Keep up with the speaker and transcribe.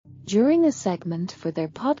During a segment for their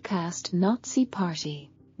podcast Nazi Party,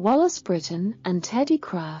 Wallace Britton and Teddy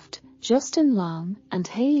Kraft, Justin Long and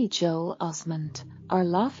Haley Joel Osment are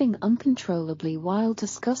laughing uncontrollably while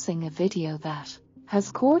discussing a video that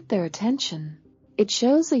has caught their attention. It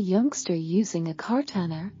shows a youngster using a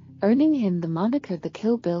cartaner, earning him the moniker the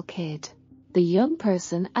Kill Bill Kid. The young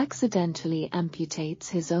person accidentally amputates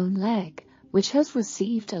his own leg, which has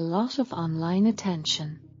received a lot of online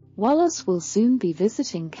attention. Wallace will soon be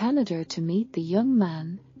visiting Canada to meet the young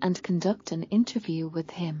man and conduct an interview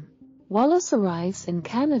with him. Wallace arrives in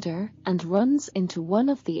Canada and runs into one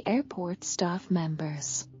of the airport staff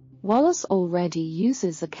members. Wallace already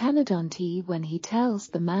uses a Canadian when he tells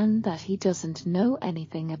the man that he doesn't know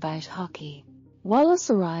anything about hockey. Wallace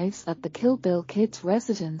arrives at the Kill Bill Kid's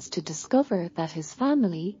residence to discover that his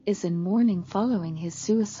family is in mourning following his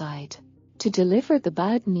suicide. To deliver the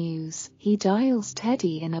bad news, he dials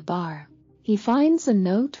Teddy in a bar. He finds a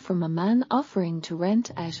note from a man offering to rent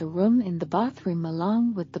out a room in the bathroom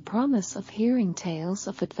along with the promise of hearing tales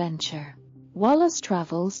of adventure. Wallace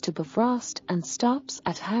travels to Bifrost and stops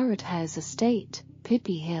at Howard House Estate,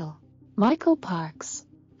 Pippi Hill. Michael Parks.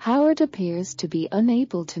 Howard appears to be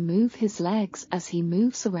unable to move his legs as he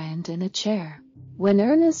moves around in a chair. When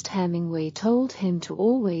Ernest Hemingway told him to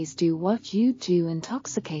always do what you do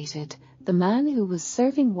intoxicated, the man who was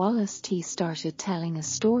serving Wallace tea started telling a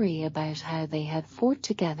story about how they had fought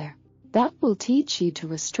together. That will teach you to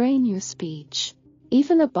restrain your speech.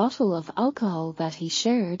 Even a bottle of alcohol that he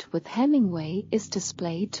shared with Hemingway is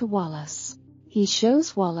displayed to Wallace. He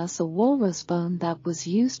shows Wallace a walrus bone that was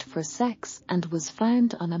used for sex and was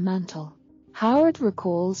found on a mantel. Howard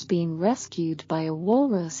recalls being rescued by a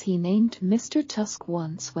walrus he named Mr. Tusk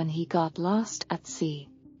once when he got lost at sea.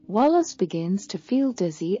 Wallace begins to feel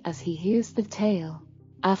dizzy as he hears the tale.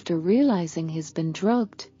 After realizing he's been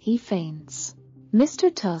drugged, he faints.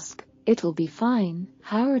 Mr. Tusk, it'll be fine,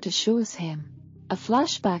 Howard assures him. A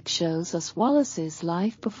flashback shows us Wallace's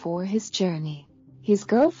life before his journey. His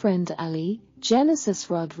girlfriend Ali, Genesis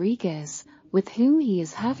Rodriguez, with whom he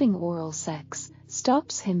is having oral sex,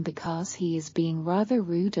 stops him because he is being rather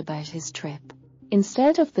rude about his trip.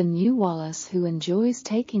 Instead of the new Wallace who enjoys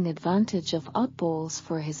taking advantage of oddballs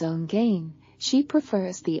for his own gain, she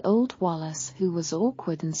prefers the old Wallace who was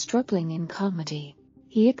awkward and struggling in comedy.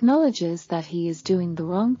 He acknowledges that he is doing the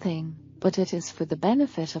wrong thing, but it is for the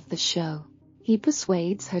benefit of the show. He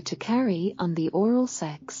persuades her to carry on the oral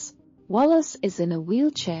sex. Wallace is in a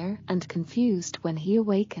wheelchair and confused when he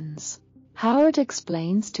awakens. Howard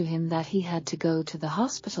explains to him that he had to go to the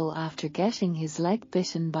hospital after getting his leg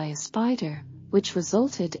bitten by a spider, which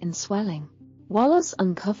resulted in swelling. Wallace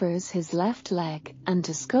uncovers his left leg and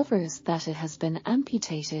discovers that it has been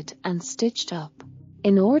amputated and stitched up.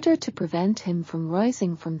 In order to prevent him from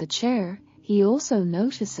rising from the chair, he also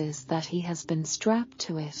notices that he has been strapped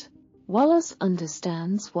to it. Wallace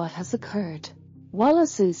understands what has occurred.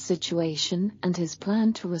 Wallace's situation and his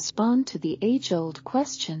plan to respond to the age-old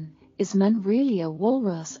question, is man really a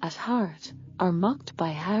walrus at heart, are mocked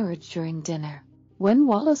by Howard during dinner. When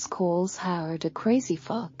Wallace calls Howard a crazy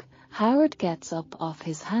fuck, Howard gets up off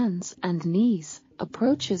his hands and knees,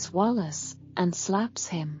 approaches Wallace, and slaps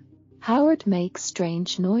him. Howard makes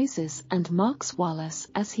strange noises and mocks Wallace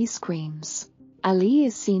as he screams. Ali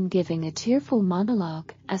is seen giving a tearful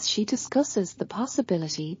monologue as she discusses the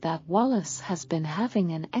possibility that Wallace has been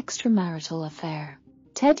having an extramarital affair.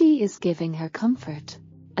 Teddy is giving her comfort.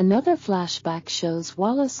 Another flashback shows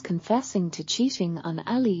Wallace confessing to cheating on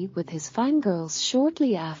Ali with his fangirls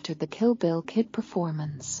shortly after the Kill Bill Kid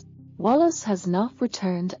performance. Wallace has not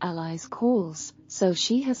returned Ali's calls, so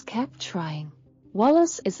she has kept trying.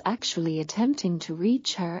 Wallace is actually attempting to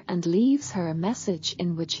reach her and leaves her a message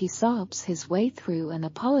in which he sobs his way through an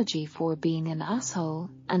apology for being an asshole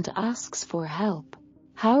and asks for help.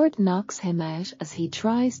 Howard knocks him out as he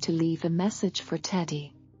tries to leave a message for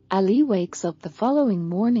Teddy. Ali wakes up the following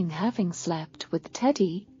morning having slept with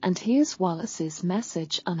Teddy and hears Wallace's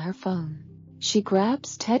message on her phone. She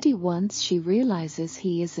grabs Teddy once she realizes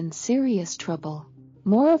he is in serious trouble.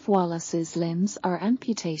 More of Wallace's limbs are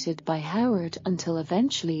amputated by Howard until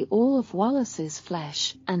eventually all of Wallace's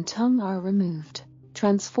flesh and tongue are removed,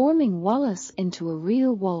 transforming Wallace into a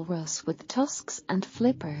real walrus with tusks and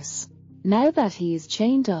flippers. Now that he is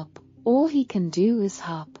chained up, all he can do is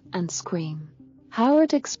hop and scream.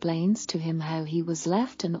 Howard explains to him how he was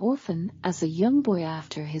left an orphan as a young boy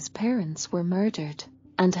after his parents were murdered,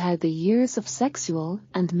 and how the years of sexual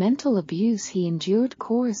and mental abuse he endured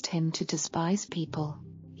caused him to despise people.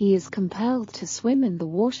 He is compelled to swim in the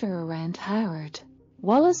water around Howard.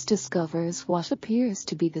 Wallace discovers what appears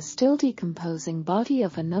to be the still decomposing body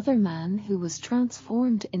of another man who was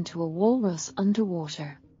transformed into a walrus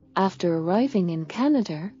underwater. After arriving in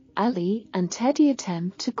Canada, Ali and Teddy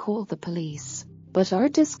attempt to call the police, but are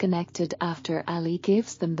disconnected after Ali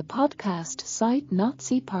gives them the podcast site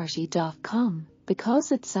NaziParty.com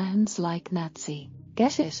because it sounds like Nazi.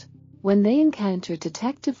 Get it? When they encounter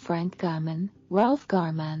Detective Frank Ralph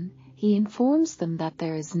Garman, he informs them that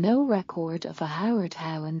there is no record of a Howard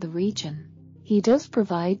Howe in the region. He does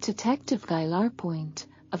provide Detective Guy Larpoint,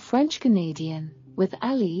 a French-Canadian, with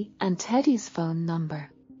Ali and Teddy's phone number.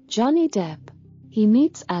 Johnny Depp. He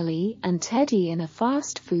meets Ali and Teddy in a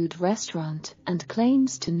fast food restaurant and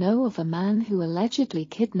claims to know of a man who allegedly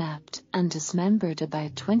kidnapped and dismembered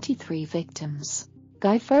about 23 victims.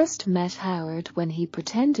 Guy first met Howard when he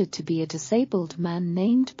pretended to be a disabled man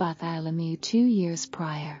named Bartholomew 2 years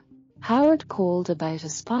prior. Howard called about a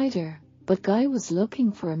spider, but Guy was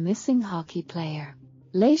looking for a missing hockey player.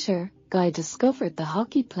 Later, Guy discovered the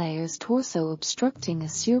hockey player's torso obstructing a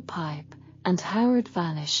sewer pipe, and Howard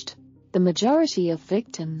vanished. The majority of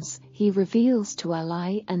victims, he reveals to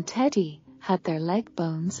Ali and Teddy, had their leg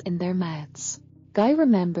bones in their mouths. Guy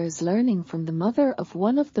remembers learning from the mother of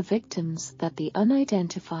one of the victims that the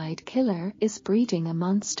unidentified killer is breeding a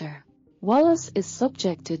monster. Wallace is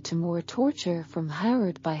subjected to more torture from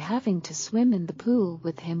Howard by having to swim in the pool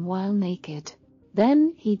with him while naked.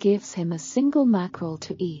 Then he gives him a single mackerel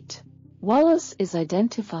to eat. Wallace is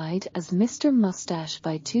identified as Mr. Mustache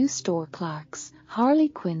by 2 store clerks, Harley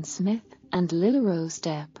Quinn Smith and Lily Rose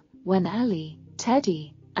Depp, when Ali,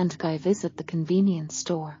 Teddy, and Guy visit the convenience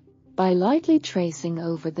store. By lightly tracing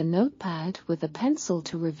over the notepad with a pencil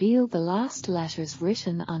to reveal the last letters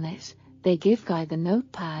written on it, they give Guy the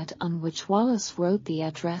notepad on which Wallace wrote the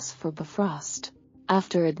address for Bifrost.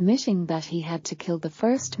 After admitting that he had to kill the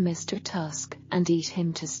first Mr. Tusk and eat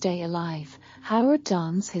him to stay alive, Howard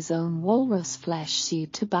dons his own walrus flesh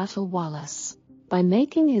suit to battle Wallace. By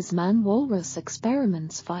making his man-walrus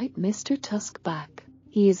experiments fight Mr. Tusk back,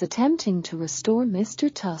 he is attempting to restore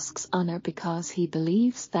Mr. Tusk's honor because he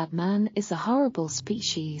believes that man is a horrible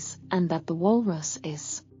species and that the walrus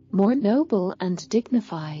is more noble and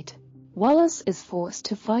dignified. Wallace is forced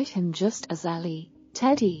to fight him just as Ali,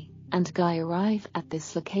 Teddy, and Guy arrive at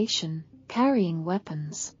this location, carrying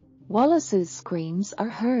weapons. Wallace's screams are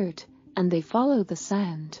heard, and they follow the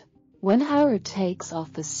sound. When Howard takes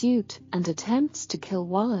off the suit and attempts to kill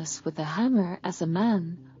Wallace with a hammer as a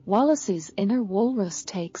man, Wallace's inner walrus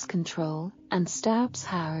takes control and stabs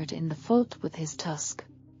Howard in the foot with his tusk.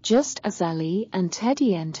 Just as Ali and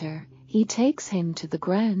Teddy enter, he takes him to the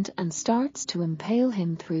ground and starts to impale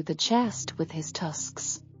him through the chest with his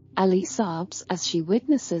tusks. Ali sobs as she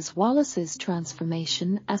witnesses Wallace's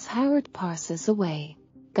transformation as Howard passes away.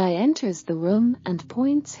 Guy enters the room and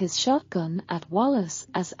points his shotgun at Wallace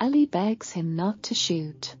as Ali begs him not to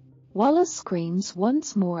shoot. Wallace screams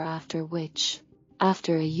once more, after which,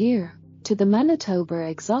 after a year, to the Manitoba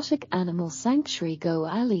Exotic Animal Sanctuary go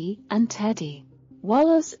Ali and Teddy.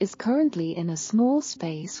 Wallace is currently in a small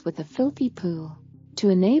space with a filthy pool. To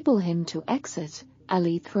enable him to exit,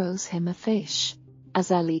 Ali throws him a fish.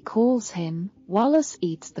 As Ali calls him, Wallace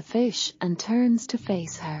eats the fish and turns to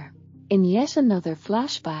face her. In yet another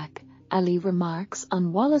flashback, Ali remarks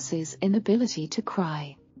on Wallace's inability to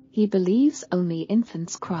cry. He believes only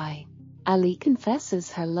infants cry. Ali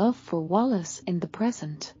confesses her love for Wallace in the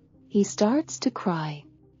present. He starts to cry.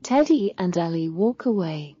 Teddy and Ali walk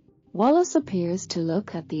away. Wallace appears to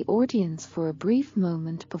look at the audience for a brief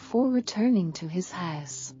moment before returning to his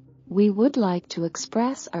house. We would like to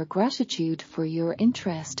express our gratitude for your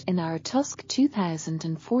interest in our Tusk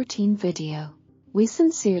 2014 video. We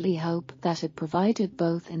sincerely hope that it provided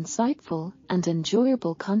both insightful and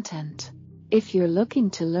enjoyable content. If you're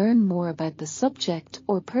looking to learn more about the subject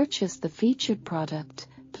or purchase the featured product,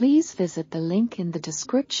 please visit the link in the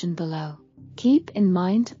description below. Keep in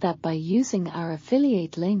mind that by using our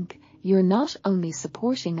affiliate link, you're not only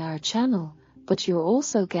supporting our channel, but you're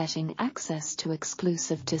also getting access to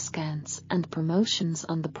exclusive discounts and promotions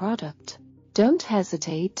on the product. Don't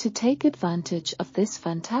hesitate to take advantage of this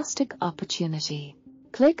fantastic opportunity.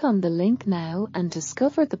 Click on the link now and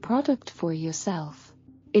discover the product for yourself.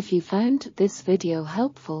 If you found this video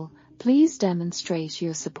helpful, please demonstrate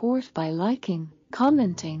your support by liking,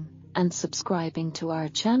 commenting, and subscribing to our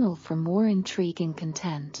channel for more intriguing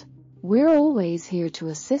content. We're always here to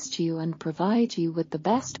assist you and provide you with the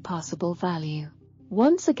best possible value.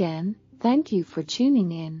 Once again, thank you for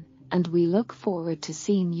tuning in, and we look forward to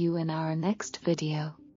seeing you in our next video.